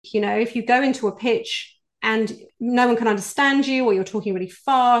If you go into a pitch and no one can understand you, or you're talking really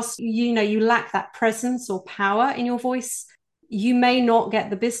fast, you lack that presence or power in your voice, you may not get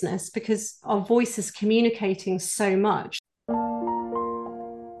the business because our voice is communicating so much.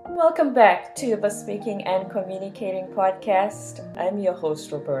 Welcome back to the Speaking and Communicating podcast. I'm your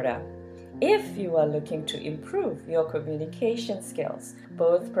host, Roberta. If you are looking to improve your communication skills,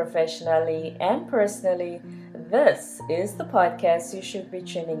 both professionally and personally, this is the podcast you should be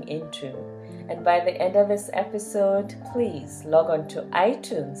tuning into. And by the end of this episode, please log on to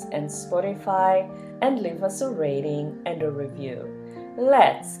iTunes and Spotify and leave us a rating and a review.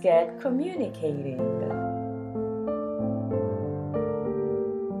 Let's get communicating.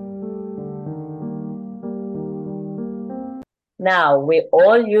 Now, we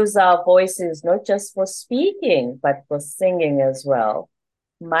all use our voices not just for speaking, but for singing as well.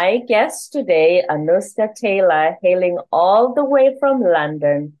 My guest today, Anouska Taylor, hailing all the way from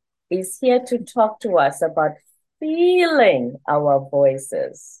London, is here to talk to us about feeling our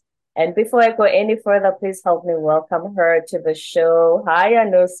voices. And before I go any further, please help me welcome her to the show. Hi,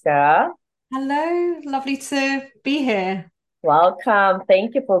 Anouska. Hello, lovely to be here. Welcome.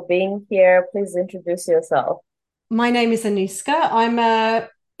 Thank you for being here. Please introduce yourself. My name is Anouska. I'm a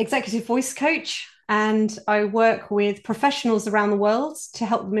executive voice coach, and I work with professionals around the world to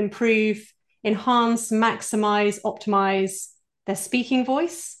help them improve, enhance, maximize, optimize their speaking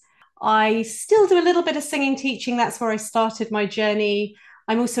voice. I still do a little bit of singing teaching. That's where I started my journey.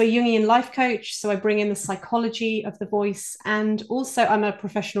 I'm also a Jungian life coach, so I bring in the psychology of the voice, and also I'm a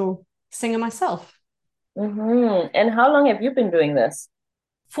professional singer myself. And how long have you been doing this?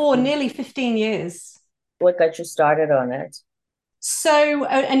 For nearly 15 years. What got you started on it? So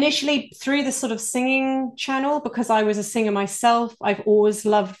initially through the sort of singing channel, because I was a singer myself, I've always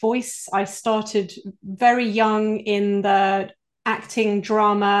loved voice. I started very young in the acting,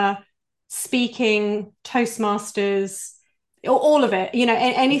 drama, speaking, Toastmasters, all of it,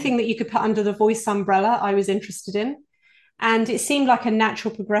 anything that you could put under the voice umbrella, I was interested in. And it seemed like a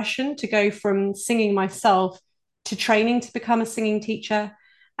natural progression to go from singing myself to training to become a singing teacher.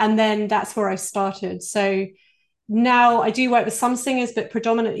 And then that's where I started. So now I do work with some singers, but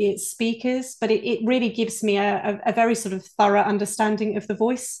predominantly it's speakers. But it really gives me a very sort of thorough understanding of the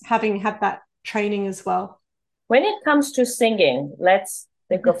voice, having had that training as well. When it comes to singing, let's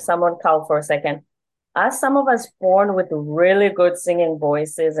think of someone, Carl, for a second. Are some of us born with really good singing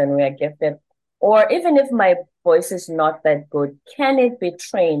voices and we are gifted? Or even if my voice is not that good, can it be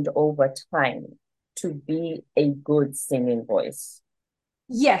trained over time to be a good singing voice?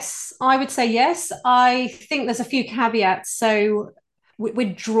 Yes, I would say yes. I think there's a few caveats. So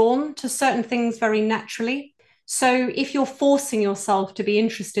we're drawn to certain things very naturally. So if you're forcing yourself to be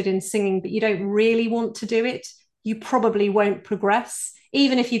interested in singing, but you don't really want to do it, you probably won't progress,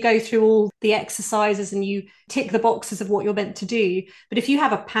 even if you go through all the exercises and you tick the boxes of what you're meant to do. But if you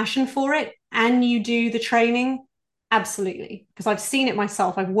have a passion for it and you do the training, absolutely. Because I've seen it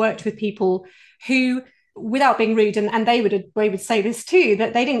myself. I've worked with people who, without being rude, and they would say this too,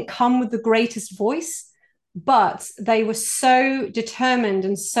 that they didn't come with the greatest voice, but they were so determined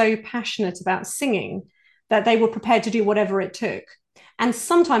and so passionate about singing that they were prepared to do whatever it took. And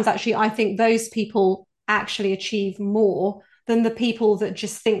sometimes actually I think those people actually achieve more than the people that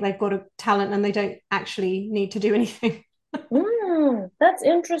just think they've got a talent and they don't actually need to do anything. That's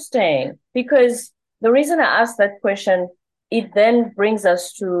interesting, because the reason I asked that question, it then brings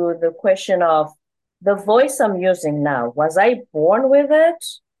us to the question of the voice I'm using now. Was I born with it?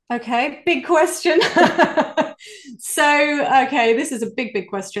 Okay, big question. Okay, this is a big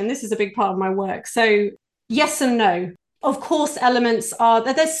question. This is a big part of my work. So, yes and no. Of course, elements are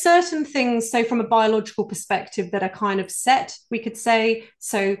that there's certain things, so from a biological perspective, that are kind of set, we could say.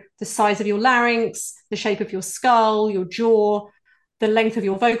 So, the size of your larynx, the shape of your skull, your jaw, the length of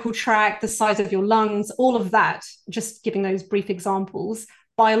your vocal tract, the size of your lungs, all of that, just giving those brief examples,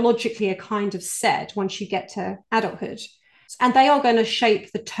 biologically are kind of set once you get to adulthood. And they are going to shape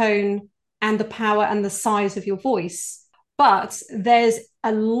the tone and the power and the size of your voice. But there's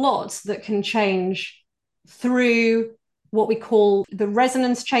a lot that can change through what we call the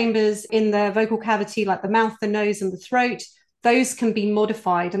resonance chambers in the vocal cavity, like the mouth, the nose, and the throat. Those can be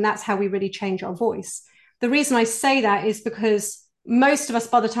modified, and that's how we really change our voice. The reason I say that is because most of us,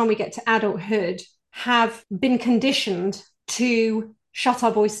 by the time we get to adulthood, have been conditioned to shut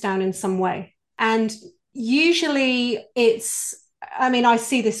our voice down in some way. And usually I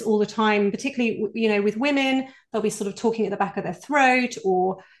see this all the time, particularly, with women. They'll be sort of talking at the back of their throat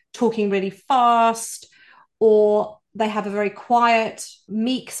or talking really fast, or they have a very quiet,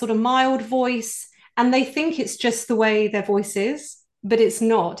 meek, sort of mild voice. And they think it's just the way their voice is. but it's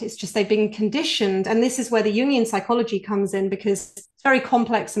not. It's just they've been conditioned. And this is where the Jungian psychology comes in, because it's very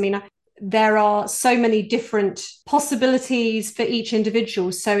complex. I mean, there are so many different possibilities for each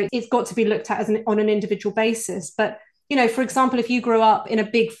individual. So it's got to be looked at on an individual basis. But, for example, if you grew up in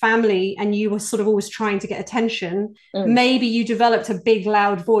a big family and you were sort of always trying to get attention, maybe you developed a big,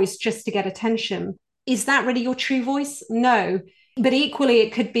 loud voice just to get attention. Is that really your true voice? No. But equally,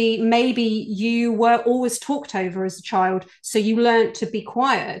 it could be maybe you were always talked over as a child, so you learned to be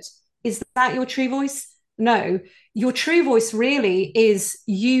quiet. Is that your true voice? No. Your true voice really is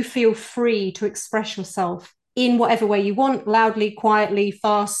you feel free to express yourself in whatever way you want, loudly, quietly,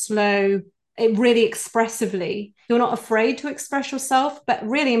 fast, slow, really expressively. You're not afraid to express yourself, but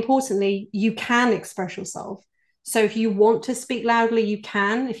really importantly, you can express yourself. So if you want to speak loudly, you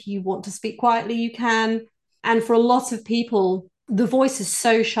can. If you want to speak quietly, you can. And for a lot of people, the voice is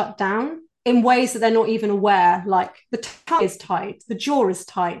so shut down in ways that they're not even aware. Like the tongue is tight, the jaw is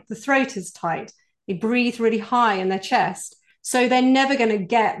tight, the throat is tight. They breathe really high in their chest. So they're never going to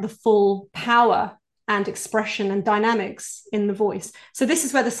get the full power and expression and dynamics in the voice. So this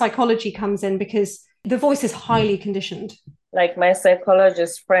is where the psychology comes in, because the voice is highly conditioned. Like my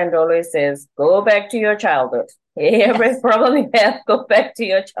psychologist friend always says, go back to your childhood. Every problem you have, go back to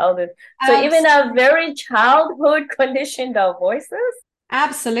your childhood. So even our very childhood conditioned our voices?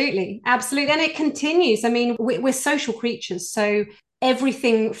 Absolutely. Absolutely. And it continues. I mean, we're social creatures. So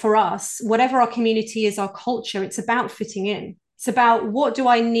everything for us, whatever our community is, our culture, it's about fitting in. It's about, what do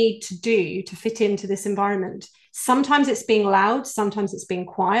I need to do to fit into this environment? Sometimes it's being loud. Sometimes it's being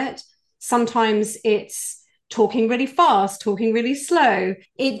quiet. Sometimes it's talking really fast, talking really slow.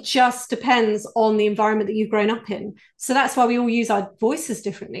 It just depends on the environment that you've grown up in. So that's why we all use our voices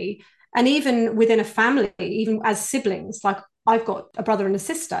differently. And even within a family, even as siblings, like I've got a brother and a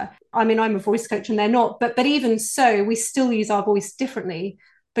sister. I mean, I'm a voice coach and they're not, but even so, we still use our voice differently,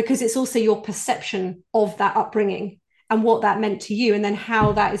 because it's also your perception of that upbringing and what that meant to you, and then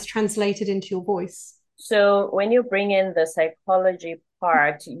how that is translated into your voice. So when you bring in the psychology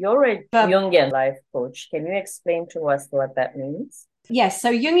part, you're a Jungian life coach. Can you explain to us what that means? Yes.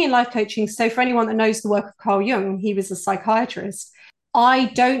 So Jungian life coaching. So for anyone that knows the work of Carl Jung, he was a psychiatrist. I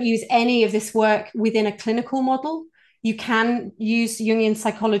don't use any of this work within a clinical model. You can use Jungian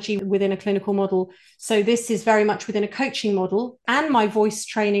psychology within a clinical model. So this is very much within a coaching model. And my voice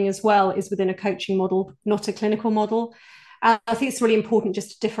training as well is within a coaching model, not a clinical model. I think it's really important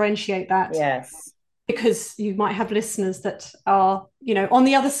just to differentiate that. Yes. Because you might have listeners that are, on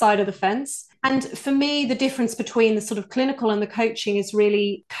the other side of the fence. And for me, the difference between the sort of clinical and the coaching is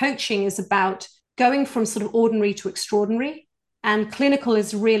really, coaching is about going from sort of ordinary to extraordinary. And clinical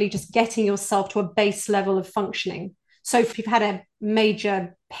is really just getting yourself to a base level of functioning. So if you've had a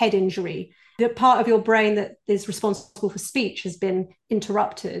major head injury, the part of your brain that is responsible for speech has been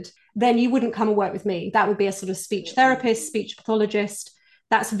interrupted, then you wouldn't come and work with me. That would be a sort of speech therapist, speech pathologist.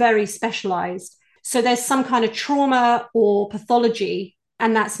 That's very specialized. So there's some kind of trauma or pathology,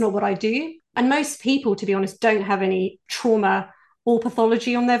 and that's not what I do. And most people, to be honest, don't have any trauma or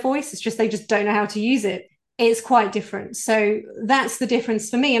pathology on their voice. It's just they just don't know how to use it. It's quite different. So that's the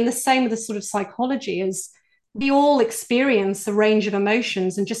difference for me. And the same with the sort of psychology is, we all experience a range of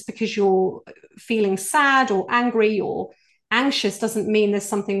emotions. And just because you're feeling sad or angry or anxious doesn't mean there's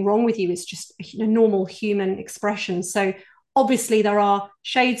something wrong with you. It's just a normal human expression. So obviously there are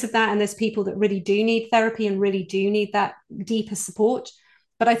shades of that, and there's people that really do need therapy and really do need that deeper support.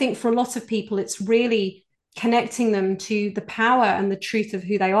 But I think for a lot of people, it's really connecting them to the power and the truth of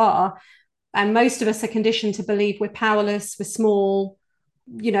who they are. And most of us are conditioned to believe we're powerless, we're small,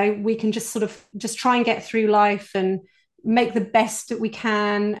 we can just sort of just try and get through life and make the best that we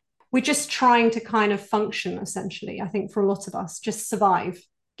can. We're just trying to kind of function, essentially, I think, for a lot of us, just survive,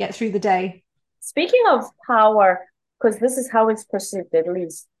 get through the day. Speaking of power, because this is how it's perceived at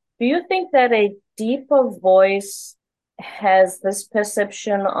least, do you think that a deeper voice has this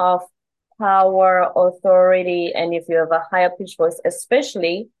perception of power, authority, and if you have a higher pitched voice,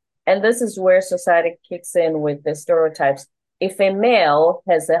 especially, and this is where society kicks in with the stereotypes, if a male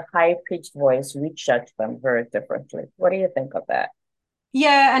has a high pitched voice, we judge them very differently. What do you think of that?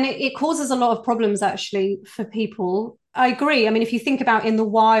 Yeah, and it causes a lot of problems actually for people. I agree. I mean, if you think about in the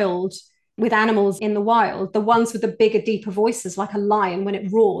wild, with animals in the wild, the ones with the bigger, deeper voices, like a lion, when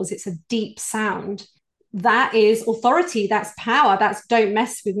it roars, it's a deep sound. That is authority, that's power, that's don't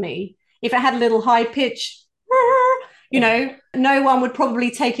mess with me. If it had a little high pitch, no one would probably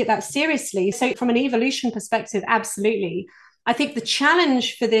take it that seriously. So from an evolution perspective, absolutely. I think the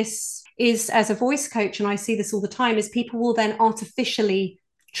challenge for this is, as a voice coach, and I see this all the time, is people will then artificially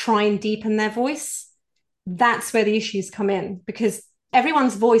try and deepen their voice. That's where the issues come in, because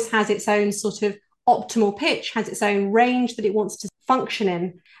Everyone's voice has its own sort of optimal pitch, has its own range that it wants to function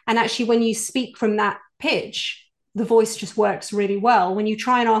in. And actually, when you speak from that pitch, the voice just works really well. When you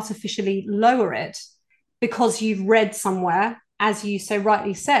try and artificially lower it because you've read somewhere, as you so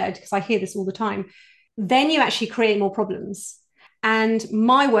rightly said, because I hear this all the time, then you actually create more problems. And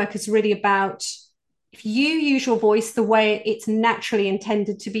my work is really about, if you use your voice the way it's naturally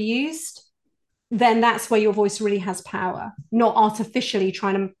intended to be used, then that's where your voice really has power, not artificially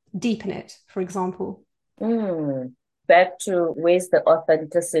trying to deepen it, for example. Back to where's the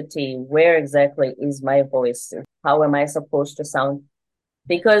authenticity? Where exactly is my voice? How am I supposed to sound?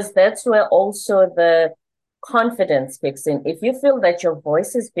 Because that's where also the confidence kicks in. If you feel that your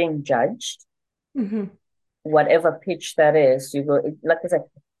voice is being judged, whatever pitch that is, you go, like I said,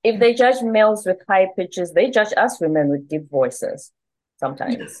 if they judge males with high pitches, they judge us women with deep voices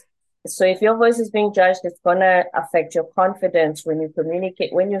sometimes. So if your voice is being judged, it's going to affect your confidence when you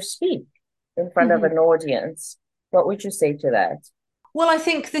communicate, when you speak in front of an audience. What would you say to that? Well, I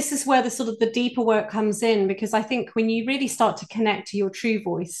think this is where the sort of the deeper work comes in, because I think when you really start to connect to your true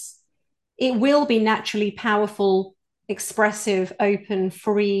voice, it will be naturally powerful, expressive, open,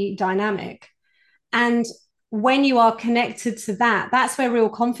 free, dynamic. And when you are connected to that, that's where real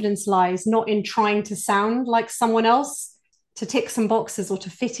confidence lies, not in trying to sound like someone else, to tick some boxes or to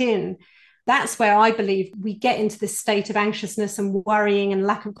fit in. That's where I believe we get into this state of anxiousness and worrying and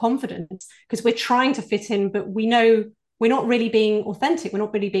lack of confidence, because we're trying to fit in, but we know we're not really being authentic. We're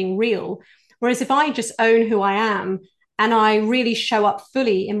not really being real. Whereas if I just own who I am and I really show up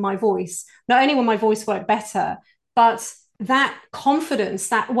fully in my voice, not only will my voice work better, but that confidence,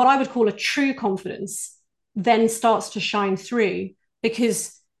 that what I would call a true confidence, then starts to shine through,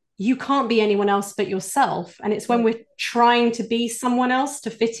 because you can't be anyone else but yourself. And it's when we're trying to be someone else to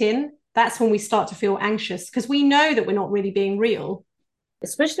fit in, that's when we start to feel anxious, because we know that we're not really being real.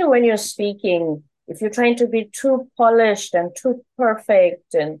 Especially when you're speaking, if you're trying to be too polished and too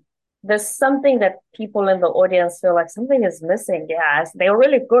perfect, and there's something that people in the audience feel like something is missing. Yes, they're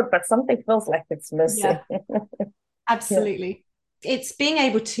really good, but something feels like it's missing. Yeah, absolutely. Yeah. It's being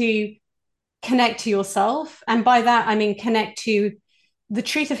able to connect to yourself. And by that, I mean, connect to the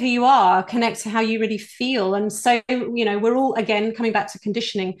truth of who you are, connect to how you really feel. And so, we're all, again, coming back to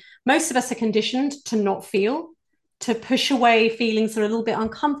conditioning. Most of us are conditioned to not feel, to push away feelings that are a little bit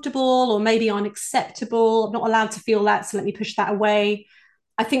uncomfortable or maybe unacceptable. I'm not allowed to feel that, so let me push that away.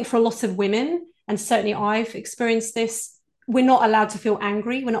 I think for a lot of women, and certainly I've experienced this, we're not allowed to feel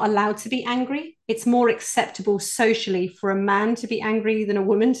angry. We're not allowed to be angry. It's more acceptable socially for a man to be angry than a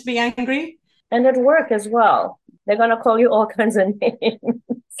woman to be angry. And at work as well. They're going to call you all kinds of names.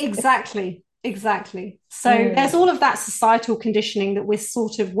 Exactly. So there's all of that societal conditioning that we're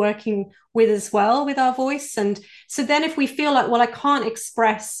sort of working with as well with our voice. And so then if we feel like, well, I can't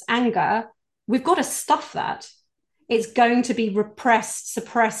express anger, we've got to stuff that. It's going to be repressed,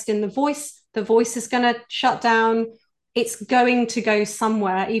 suppressed in the voice. The voice is going to shut down. It's going to go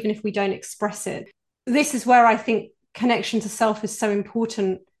somewhere, even if we don't express it. This is where I think connection to self is so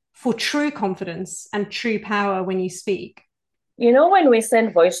important for true confidence and true power when you speak. When we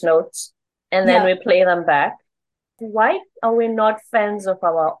send voice notes and then we play them back, why are we not fans of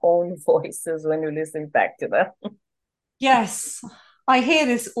our own voices when we listen back to them? Yes, I hear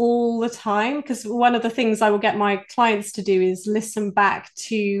this all the time, because one of the things I will get my clients to do is listen back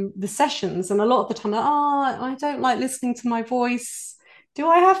to the sessions. And a lot of the time, I don't like listening to my voice. Do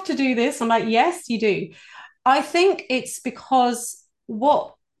I have to do this? I'm like, yes, you do. I think it's because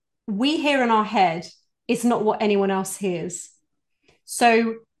what we hear in our head is not what anyone else hears.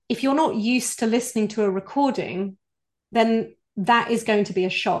 So if you're not used to listening to a recording, then that is going to be a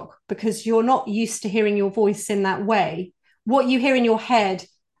shock, because you're not used to hearing your voice in that way. What you hear in your head,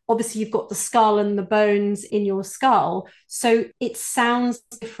 obviously you've got the skull and the bones in your skull, so it sounds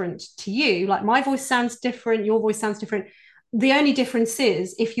different to you. Like my voice sounds different, your voice sounds different. The only difference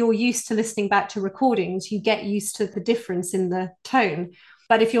is, if you're used to listening back to recordings, you get used to the difference in the tone.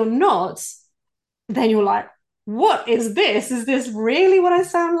 But if you're not, then you're like, what is this? Is this really what I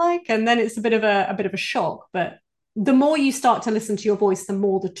sound like? And then it's a bit of a shock. But the more you start to listen to your voice, the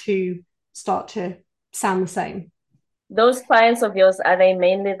more the two start to sound the same. Those clients of yours, are they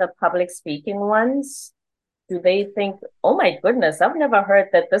mainly the public speaking ones? Do they think, oh my goodness, I've never heard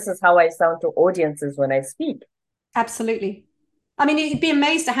that this is how I sound to audiences when I speak? Absolutely. I mean, you'd be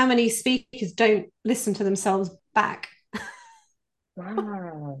amazed at how many speakers don't listen to themselves back.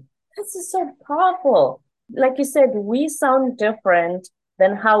 Wow, this is so powerful. Like you said, we sound different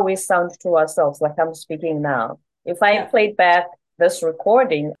than how we sound to ourselves, like I'm speaking now. If I played back this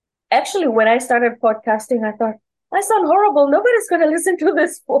recording, actually, when I started podcasting, I thought, I sound horrible. Nobody's going to listen to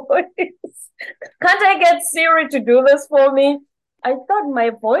this voice. Can't I get Siri to do this for me? I thought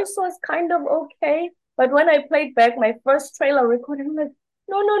my voice was kind of okay. But when I played back my first trailer recording, I'm like,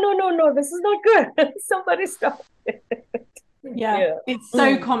 no, no, no, no, no, this is not good. Somebody stop it. Yeah, Yeah. it's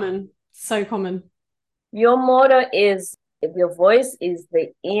so common, so common. Your motto is if your voice is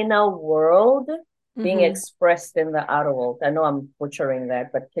the inner world being Hmm. expressed in the outer world. I know I'm butchering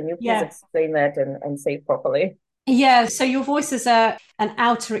that, but can you please Yeah. explain that and say it properly? Yeah. So your voice is an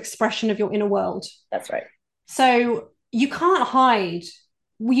outer expression of your inner world. That's right. So you can't hide.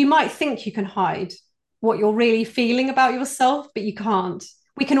 Well, you might think you can hide what you're really feeling about yourself, but you can't.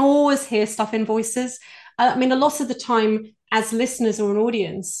 We can always hear stuff in voices. I mean, a lot of the time, as listeners or an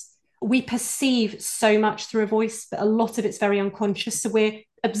audience, we perceive so much through a voice, but a lot of it's very unconscious. So we're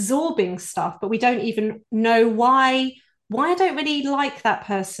absorbing stuff, but we don't even know why I don't really like that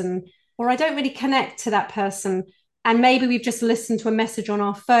person, or I don't really connect to that person. And maybe we've just listened to a message on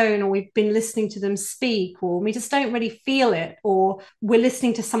our phone, or we've been listening to them speak, or we just don't really feel it, or we're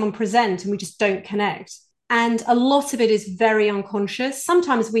listening to someone present and we just don't connect. And a lot of it is very unconscious.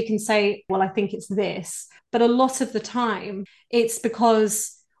 Sometimes we can say, well, I think it's this, but a lot of the time it's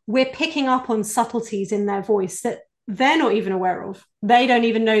because we're picking up on subtleties in their voice that they're not even aware of. They don't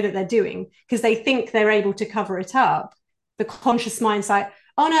even know that they're doing because they think they're able to cover it up. The conscious mind's like,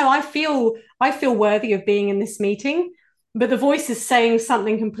 oh no, I feel worthy of being in this meeting. But the voice is saying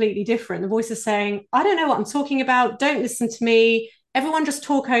something completely different. The voice is saying, I don't know what I'm talking about. Don't listen to me. Everyone just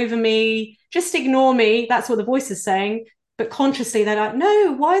talk over me. Just ignore me. That's what the voice is saying. But consciously, they're like,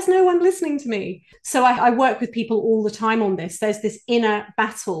 no, why is no one listening to me? So I work with people all the time on this. There's this inner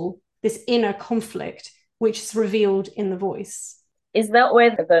battle, this inner conflict, which is revealed in the voice. Is that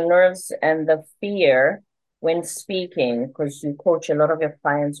where the nerves and the fear when speaking, because you coach a lot of your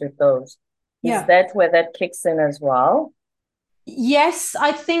clients with those, is Yeah. that where that kicks in as well? Yes,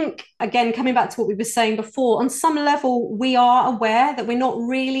 I think, again, coming back to what we were saying before, on some level, we are aware that we're not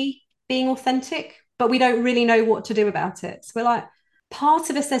really being authentic, but we don't really know what to do about it. So we're like, part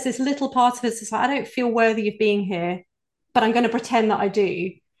of us, there's this little part of us that's like, I don't feel worthy of being here, but I'm going to pretend that I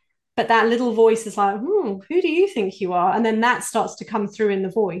do. But that little voice is like, who do you think you are? And then that starts to come through in the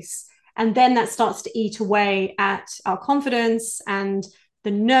voice. And then that starts to eat away at our confidence and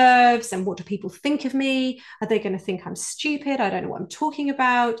the nerves. And what do people think of me? Are they going to think I'm stupid? I don't know what I'm talking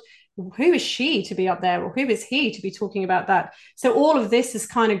about. Who is she to be up there? Or who is he to be talking about that? So all of this is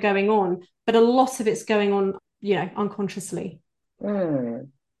kind of going on, but a lot of it's going on, unconsciously. Hmm.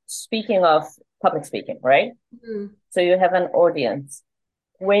 Speaking of public speaking, right? Mm. So you have an audience.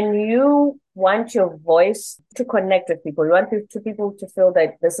 When you want your voice to connect with people, you want people to feel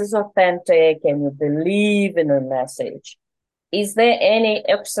that this is authentic and you believe in the message. Is there any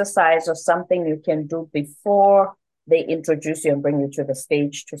exercise or something you can do before they introduce you and bring you to the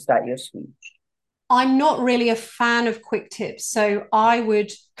stage to start your speech? I'm not really a fan of quick tips. So I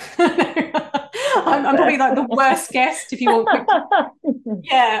would, I'm probably like the worst guest if you want quick tips.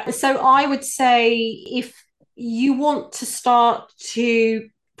 Yeah. So I would say if you want to start to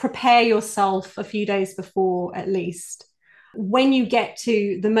prepare yourself a few days before, at least, when you get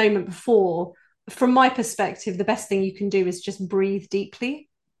to the moment before, from my perspective, the best thing you can do is just breathe deeply.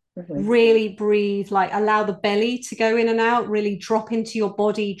 Mhm. Really breathe, like allow the belly to go in and out, really drop into your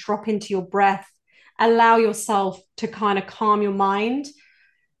body, drop into your breath, allow yourself to kind of calm your mind.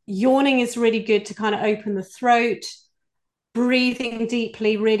 Yawning is really good to kind of open the throat. Breathing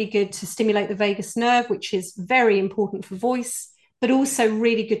deeply, really good to stimulate the vagus nerve, which is very important for voice, but also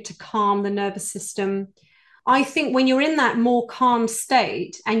really good to calm the nervous system. I think when you're in that more calm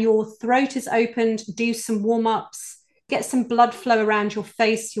state and your throat is opened, do some warm ups, get some blood flow around your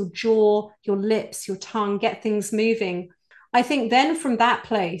face, your jaw, your lips, your tongue, get things moving. I think then from that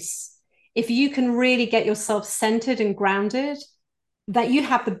place, if you can really get yourself centered and grounded, that you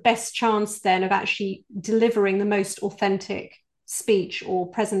have the best chance then of actually delivering the most authentic speech or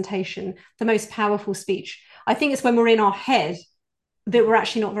presentation, the most powerful speech. I think it's when we're in our head that we're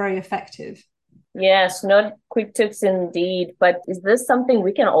actually not very effective. Yes, not quick tips indeed, but is this something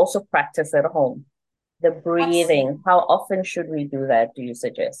we can also practice at home? The Absolutely. breathing, how often should we do that, do you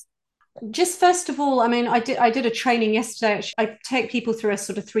suggest? Just first of all, I mean, I did a training yesterday. I take people through a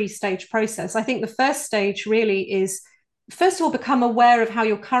sort of three-stage process. I think the first stage really is, first of all, become aware of how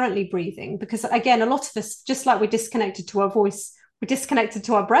you're currently breathing, because again, a lot of us, just like we're disconnected to our voice, we're disconnected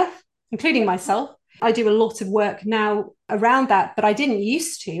to our breath, including myself. I do a lot of work now around that, but I didn't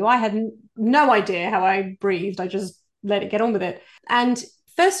used to. I had no idea how I breathed. I just let it get on with it. And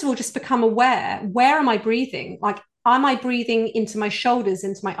first of all, just become aware. Where am I breathing? Like, am I breathing into my shoulders,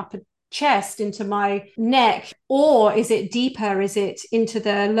 into my upper chest, into my neck? Or is it deeper? Is it into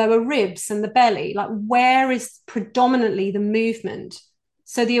the lower ribs and the belly? Like, where is predominantly the movement?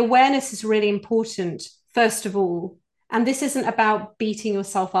 So the awareness is really important, first of all. And this isn't about beating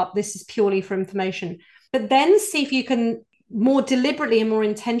yourself up. This is purely for information. But then see if you can more deliberately and more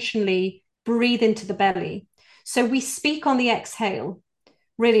intentionally breathe into the belly. So we speak on the exhale,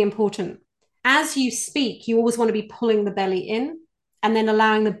 really important. As you speak, you always want to be pulling the belly in and then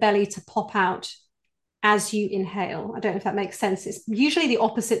allowing the belly to pop out as you inhale. I don't know if that makes sense. It's usually the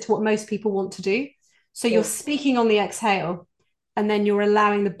opposite to what most people want to do. So you're speaking on the exhale, and then you're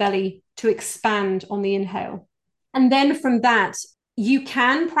allowing the belly to expand on the inhale. And then from that, you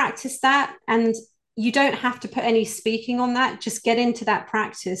can practice that, and you don't have to put any speaking on that. Just get into that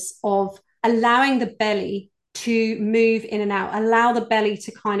practice of allowing the belly to move in and out. Allow the belly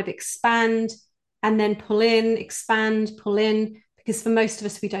to kind of expand and then pull in, expand, pull in, because for most of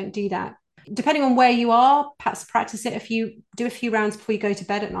us, we don't do that. Depending on where you are, perhaps practice it if you do a few rounds before you go to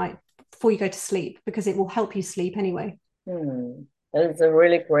bed at night, before you go to sleep, because it will help you sleep anyway. That's a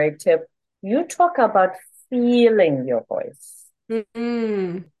really great tip. You talk about feeling your voice.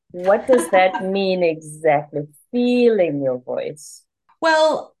 Mm-hmm. What does that mean exactly? Feeling your voice.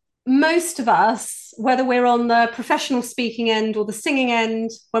 Well, most of us, whether we're on the professional speaking end or the singing end,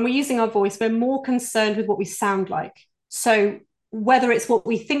 when we're using our voice, we're more concerned with what we sound like. So whether it's what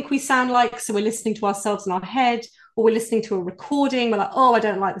we think we sound like, so we're listening to ourselves in our head, or we're listening to a recording, we're like, oh, I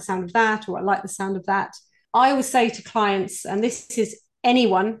don't like the sound of that, or I like the sound of that. I always say to clients, and this is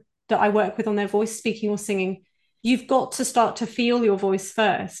anyone that I work with on their voice, speaking or singing, you've got to start to feel your voice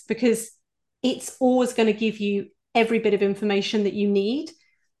first, because it's always going to give you every bit of information that you need.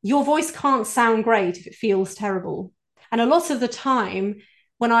 Your voice can't sound great if it feels terrible. And a lot of the time,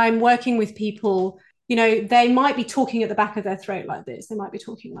 when I'm working with people, they might be talking at the back of their throat like this. They might be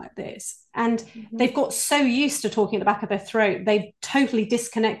talking like this. And they've got so used to talking at the back of their throat, they've totally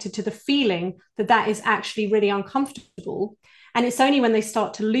disconnected to the feeling that that is actually really uncomfortable. And it's only when they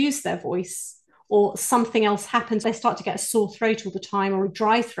start to lose their voice or something else happens, they start to get a sore throat all the time or a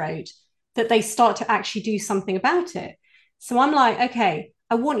dry throat, that they start to actually do something about it. So I'm like, okay,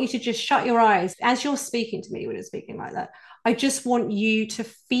 I want you to just shut your eyes as you're speaking to me when you're speaking like that. I just want you to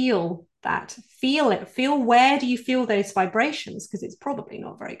feel that, feel it, feel where do you feel those vibrations, because it's probably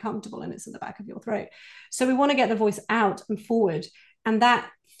not very comfortable and it's in the back of your throat. So we want to get the voice out and forward, and that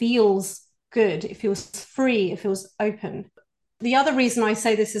feels good. It feels free. It feels open. The other reason I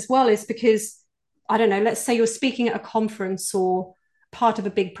say this as well is because, I don't know, let's say you're speaking at a conference or part of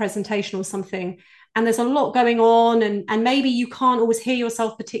a big presentation or something, and there's a lot going on, and maybe you can't always hear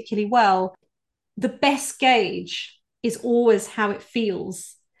yourself particularly well. The best gauge is always how it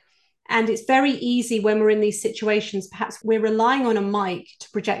feels. And it's very easy when we're in these situations, perhaps we're relying on a mic to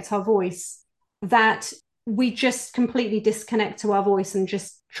project our voice, that we just completely disconnect to our voice and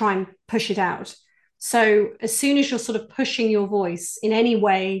just try and push it out. So as soon as you're sort of pushing your voice in any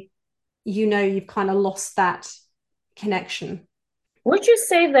way, you've kind of lost that connection. Would you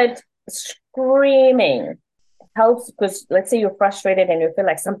say that screaming helps? Because let's say you're frustrated and you feel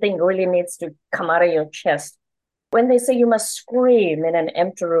like something really needs to come out of your chest. When they say you must scream in an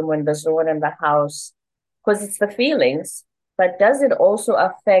empty room when there's no one in the house, because it's the feelings, but does it also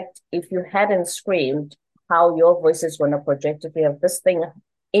affect, if you hadn't screamed, how your voice is going to project if you have this thing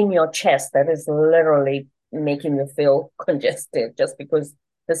in your chest that is literally making you feel congested just because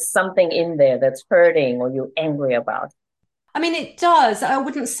there's something in there that's hurting or you're angry about? I mean, it does. I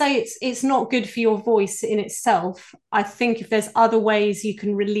wouldn't say it's not good for your voice in itself. I think if there's other ways you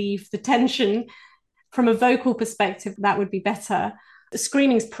can relieve the tension from a vocal perspective, that would be better.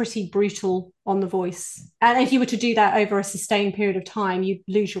 Screaming's pretty brutal on the voice. And if you were to do that over a sustained period of time, you'd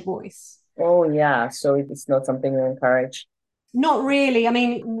lose your voice. Oh, yeah. So it's not something you encourage. Not really. I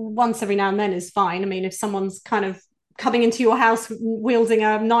mean, once every now and then is fine. I mean, if someone's kind of coming into your house wielding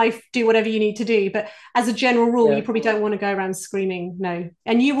a knife, do whatever you need to do. But as a general rule, you probably don't want to go around screaming, no.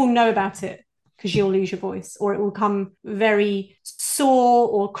 And you will know about it because you'll lose your voice, or it will come very sore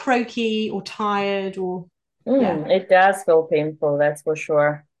or croaky or tired or It does feel painful, that's for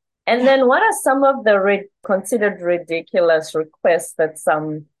sure. And then what are some of the considered ridiculous requests that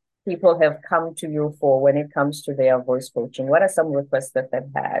some people have come to you for when it comes to their voice coaching? What are some requests that they've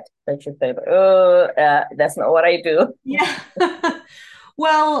had that you think, that's not what I do? Yeah.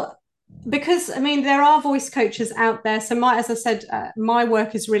 Well, because I mean, there are voice coaches out there. So as I said, my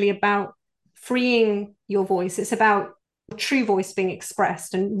work is really about freeing your voice. It's about true voice being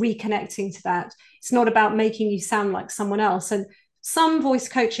expressed and reconnecting to that. It's not about making you sound like someone else. And some voice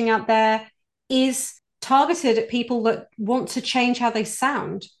coaching out there is targeted at people that want to change how they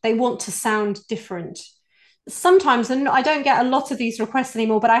sound. They want to sound different. Sometimes, and I don't get a lot of these requests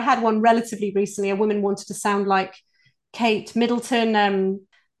anymore, but I had one relatively recently. A woman wanted to sound like Kate Middleton,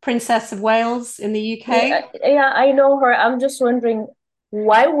 Princess of Wales in the UK. Yeah, I know her. I'm just wondering,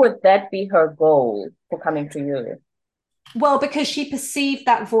 why would that be her goal for coming to you? Well, because she perceived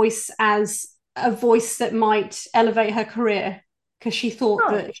that voice as a voice that might elevate her career, because she thought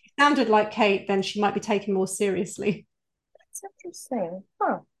Huh, that if she sounded like Kate, then she might be taken more seriously. that's interesting.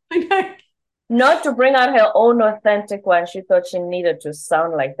 Huh. I know. Not to bring out her own authentic one, she thought she needed to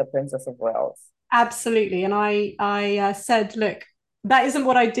sound like the Princess of Wales. Absolutely. And I said, look, that isn't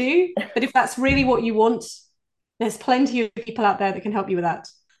what I do, but if that's really what you want, there's plenty of people out there that can help you with that.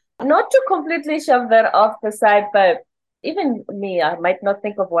 Not to completely shove that off the side, but even me, I might not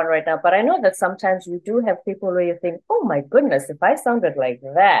think of one right now, but I know that sometimes you do have people where you think, oh my goodness, if I sounded like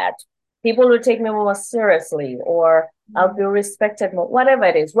that, people will take me more seriously, or I'll be respected more, whatever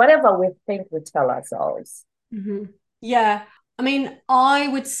it is, whatever we think we tell ourselves. Mm-hmm. Yeah. I mean, I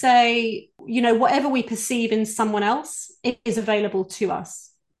would say, whatever we perceive in someone else, it is available to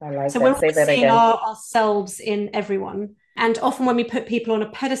us. I like So we're that. Say always that seeing again. ourselves in everyone. And often when we put people on a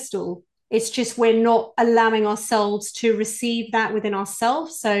pedestal, it's just we're not allowing ourselves to receive that within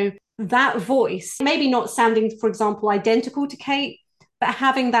ourselves. So that voice, maybe not sounding, for example, identical to Kate, but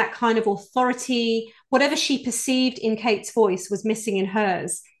having that kind of authority, whatever she perceived in Kate's voice was missing in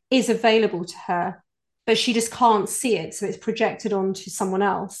hers, is available to her, but she just can't see it. So it's projected onto someone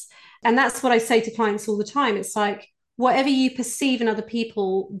else. And that's what I say to clients all the time. It's like, whatever you perceive in other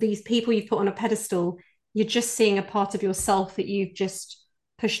people, these people you've put on a pedestal, you're just seeing a part of yourself that you've just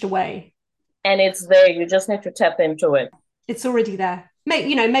pushed away. And it's there. You just need to tap into it. It's already there.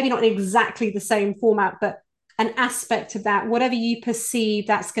 Maybe not in exactly the same format, but an aspect of that, whatever you perceive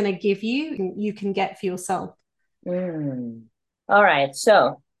that's going to give you, you can get for yourself. Mm. All right.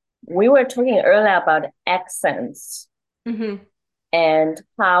 So we were talking earlier about accents. Mm-hmm. And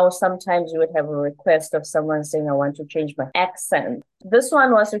how sometimes you would have a request of someone saying, I want to change my accent. This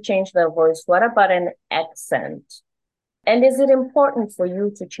one wants to change their voice. What about an accent? And is it important for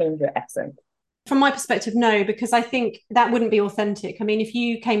you to change your accent? From my perspective, no, because I think that wouldn't be authentic. I mean, if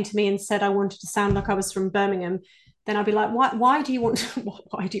you came to me and said I wanted to sound like I was from Birmingham, then I'd be like, why do you want to,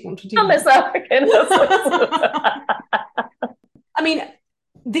 why do you want to do I'm a that? South African. I mean,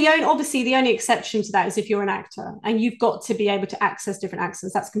 obviously the only exception to that is if you're an actor and you've got to be able to access different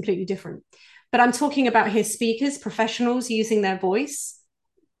accents. That's completely different. But I'm talking about here speakers, professionals using their voice.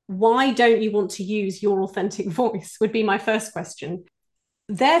 Why don't you want to use your authentic voice? Would be my first question.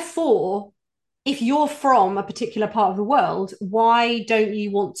 Therefore, if you're from a particular part of the world, why don't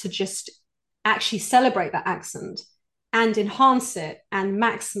you want to just actually celebrate that accent and enhance it and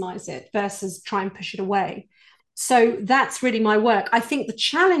maximize it versus try and push it away? So that's really my work. I think the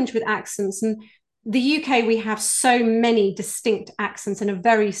challenge with accents, and the UK, we have so many distinct accents in a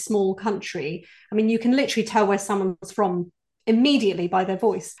very small country. I mean, you can literally tell where someone's from immediately by their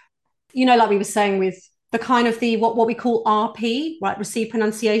voice. Like we were saying with the kind of the what we call RP, right? Received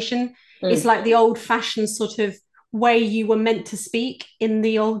pronunciation. It's like the old fashioned sort of way you were meant to speak in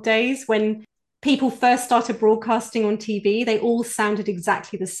the old days when people first started broadcasting on TV. They all sounded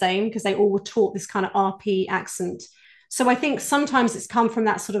exactly the same because they all were taught this kind of RP accent. So I think sometimes it's come from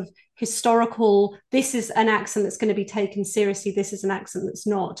that sort of historical, this is an accent that's going to be taken seriously, this is an accent that's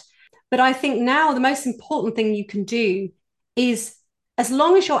not. But I think now the most important thing you can do is, as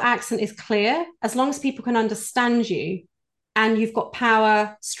long as your accent is clear, as long as people can understand you and you've got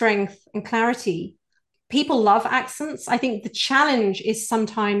power, strength, and clarity, people love accents. I think the challenge is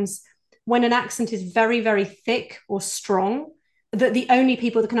sometimes when an accent is very, very thick or strong, that the only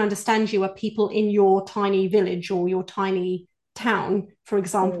people that can understand you are people in your tiny village or your tiny town, for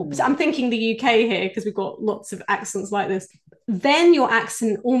example. So I'm thinking the UK here because we've got lots of accents like this. Then your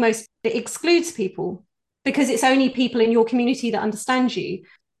accent almost excludes people because it's only people in your community that understand you.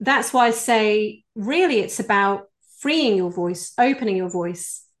 That's why I say, really, it's about freeing your voice, opening your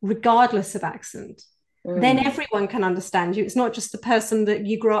voice, regardless of accent. Then everyone can understand you. It's not just the person that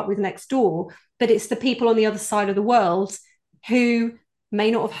you grew up with next door, but it's the people on the other side of the world who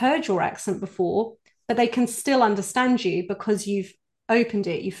may not have heard your accent before, but they can still understand you because you've opened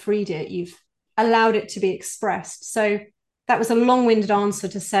it, you've freed it, you've allowed it to be expressed. So that was a long-winded answer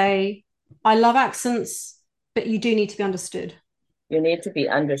to say, I love accents, but you do need to be understood. You need to be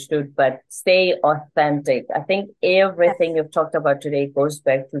understood, but stay authentic. I think everything you've talked about today goes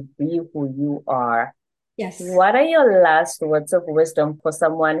back to be who you are. Yes. What are your last words of wisdom for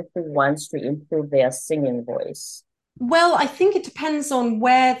someone who wants to improve their singing voice? Well, I think it depends on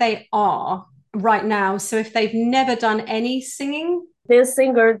where they are. right now. So if they've never done any singing, They're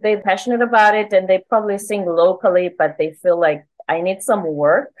singers, they're passionate about it, and they probably sing locally, but they feel like I need some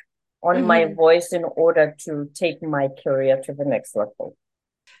work on my mhm. voice in order to take my career to the next level.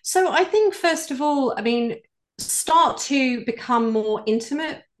 So I think, first of all, I mean, start to become more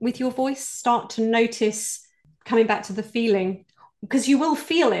intimate with your voice, start to notice, coming back to the feeling, because you will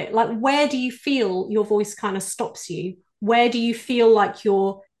feel it. Like, where do you feel your voice kind of stops you? Where do you feel like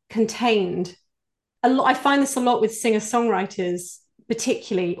you're contained? A lot, I find this a lot with singer songwriters,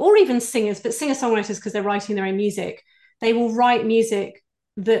 particularly, or even singers, but singer songwriters, because they're writing their own music, they will write music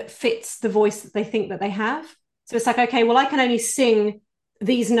that fits the voice that they think that they have. So it's like, okay, well, I can only sing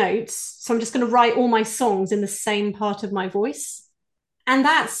these notes, so I'm just going to write all my songs in the same part of my voice. And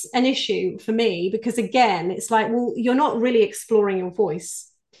that's an issue for me, because again, it's like, well, you're not really exploring your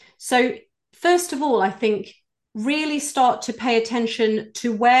voice. So first of all, I think really start to pay attention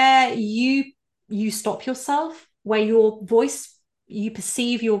to where you stop yourself, where your voice, you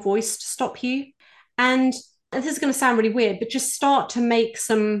perceive your voice to stop you. And this is going to sound really weird, but just start to make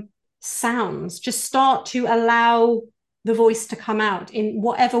some sounds. Just start to allow the voice to come out in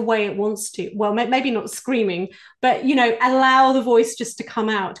whatever way it wants to. Well, maybe not screaming, but allow the voice just to come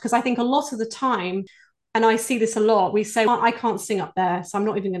out. Because I think a lot of the time, and I see this a lot, we say, I can't sing up there, so I'm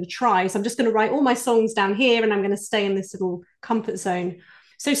not even going to try. So I'm just going to write all my songs down here and I'm going to stay in this little comfort zone.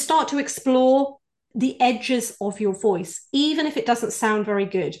 So start to explore the edges of your voice, even if it doesn't sound very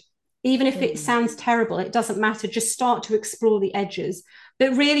good, even if it Mm. sounds terrible, it doesn't matter. Just start to explore the edges.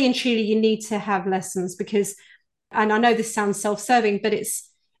 But really and truly, you need to have lessons because, and I know this sounds self-serving, but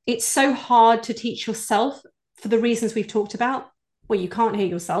it's so hard to teach yourself for the reasons we've talked about, where you can't hear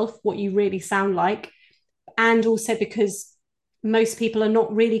yourself, what you really sound like, and also because most people are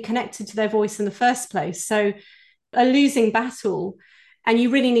not really connected to their voice in the first place. So a losing battle, and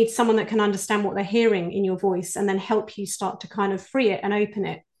you really need someone that can understand what they're hearing in your voice and then help you start to kind of free it and open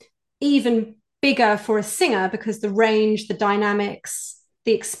it. Even bigger for a singer because the range, the dynamics,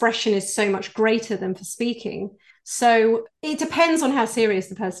 the expression is so much greater than for speaking. So it depends on how serious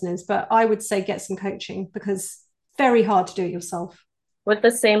the person is, but I would say get some coaching because it's very hard to do it yourself. Would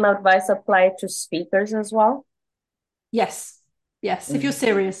the same advice apply to speakers as well? Yes. Yes. If you're Mm.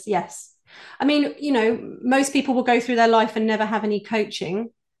 serious, yes. I mean, most people will go through their life and never have any coaching,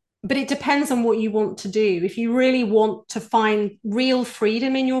 but it depends on what you want to do. If you really want to find real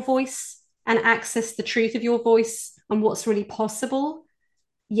freedom in your voice and access the truth of your voice and what's really possible,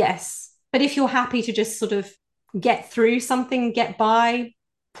 yes. But if you're happy to just sort of get through something, get by,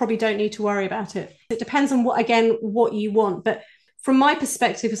 probably don't need to worry about it. It depends on what you want. But from my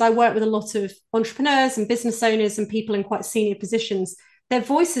perspective, because I work with a lot of entrepreneurs and business owners and people in quite senior positions, their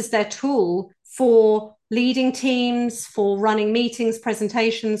voice is their tool for leading teams, for running meetings,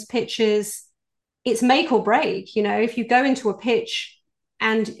 presentations, pitches. It's make or break. If you go into a pitch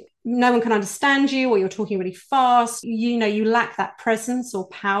and no one can understand you or you're talking really fast, you lack that presence or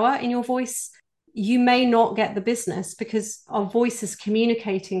power in your voice, you may not get the business because our voice is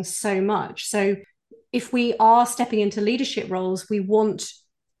communicating so much. So if we are stepping into leadership roles, we want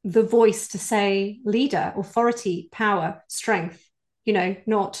the voice to say leader, authority, power, strength,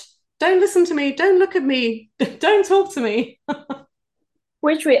 not don't listen to me, don't look at me, don't talk to me.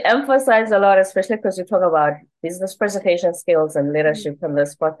 Which we emphasize a lot, especially because we talk about business presentation skills and leadership in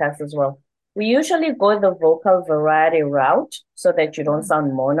this podcast as well. We usually go the vocal variety route so that you don't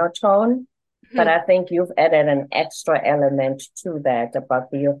sound monotone. But I think you've added an extra element to that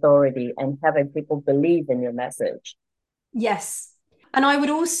about the authority and having people believe in your message. Yes. And I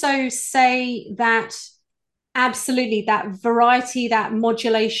would also say that absolutely that variety, that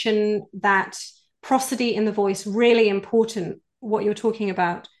modulation, that prosody in the voice, really important, what you're talking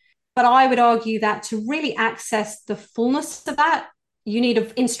about. But I would argue that to really access the fullness of that, you need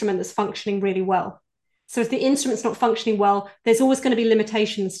an instrument that's functioning really well. So if the instrument's not functioning well, there's always going to be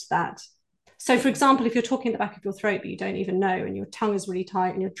limitations to that. So, for example, if you're talking at the back of your throat, but you don't even know, and your tongue is really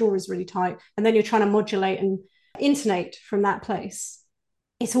tight and your jaw is really tight, and then you're trying to modulate and intonate from that place,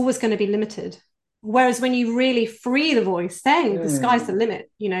 it's always going to be limited. Whereas when you really free the voice, then the sky's the limit.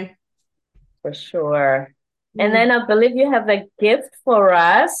 For sure. And Mm. then I believe you have a gift for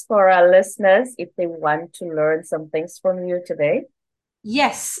us, for our listeners, if they want to learn some things from you today.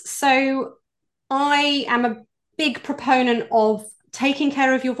 Yes. So I am a big proponent of taking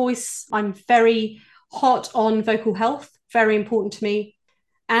care of your voice. I'm very hot on vocal health, very important to me.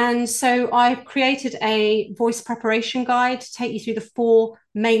 And so I've created a voice preparation guide to take you through the four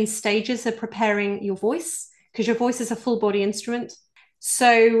main stages of preparing your voice, because your voice is a full body instrument.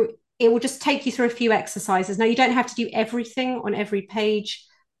 So it will just take you through a few exercises. Now, you don't have to do everything on every page,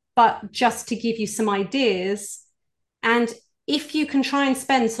 but just to give you some ideas. And if you can try and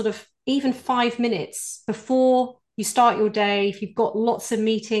spend sort of even 5 minutes before you start your day, if you've got lots of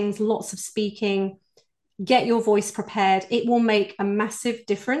meetings, lots of speaking, get your voice prepared. It will make a massive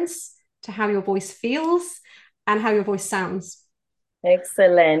difference to how your voice feels and how your voice sounds.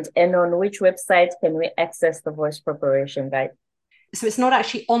 Excellent. And on which website can we access the voice preparation guide? So it's not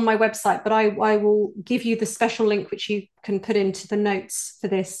actually on my website, but I will give you the special link which you can put into the notes for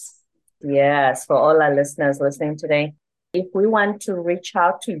this. Yes, for all our listeners listening today. If we want to reach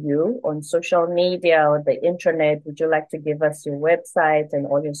out to you on social media or the internet, would you like to give us your website and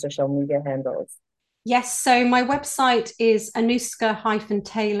all your social media handles? Yes, so my website is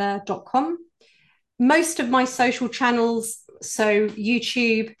anouska-taylor.com. Most of my social channels, so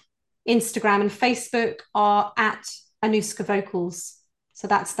YouTube, Instagram, and Facebook, are at Anouska Vocals. So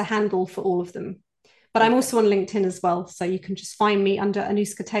that's the handle for all of them. But I'm also on LinkedIn as well. So you can just find me under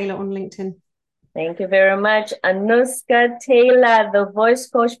Anouska Taylor on LinkedIn. Thank you very much. Anouska Taylor, the voice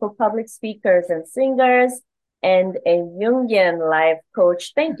coach for public speakers and singers, and a Jungian life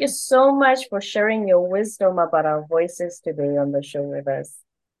coach. Thank you so much for sharing your wisdom about our voices today on the show with us.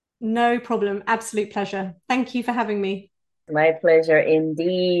 No problem. Absolute pleasure. Thank you for having me. My pleasure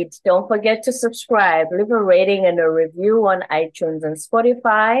indeed. Don't forget to subscribe, leave a rating and a review on iTunes and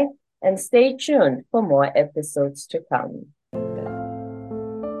Spotify, and stay tuned for more episodes to come.